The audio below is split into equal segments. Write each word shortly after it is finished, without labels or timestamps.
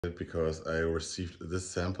Because I received this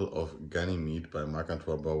sample of Ganymede by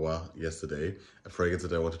Marc-Antoine Barrois yesterday, a fragrance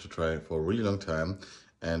that I wanted to try for a really long time,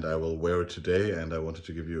 and I will wear it today, and I wanted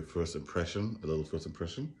to give you a first impression, a little first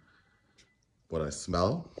impression. What I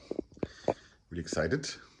smell. Really excited.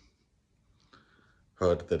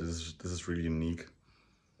 Heard that this is really unique.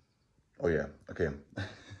 Oh yeah, okay.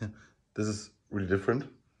 This is really different.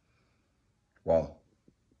 Wow.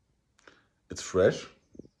 It's fresh,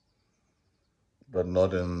 but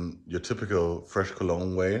not in your typical fresh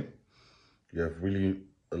cologne way. You have really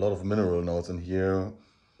a lot of mineral notes in here.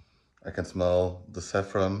 I can smell the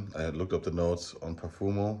saffron. I looked up the notes on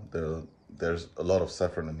Parfumo. There's a lot of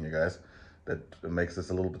saffron in here, guys. That makes this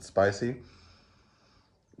a little bit spicy.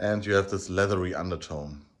 And you have this leathery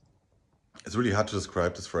undertone. It's really hard to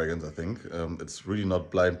describe this fragrance, I think. It's really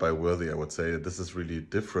not blind buy worthy, I would say. This is really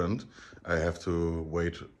different. I have to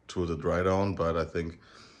wait till the dry down, but I think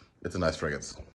it's a nice fragrance.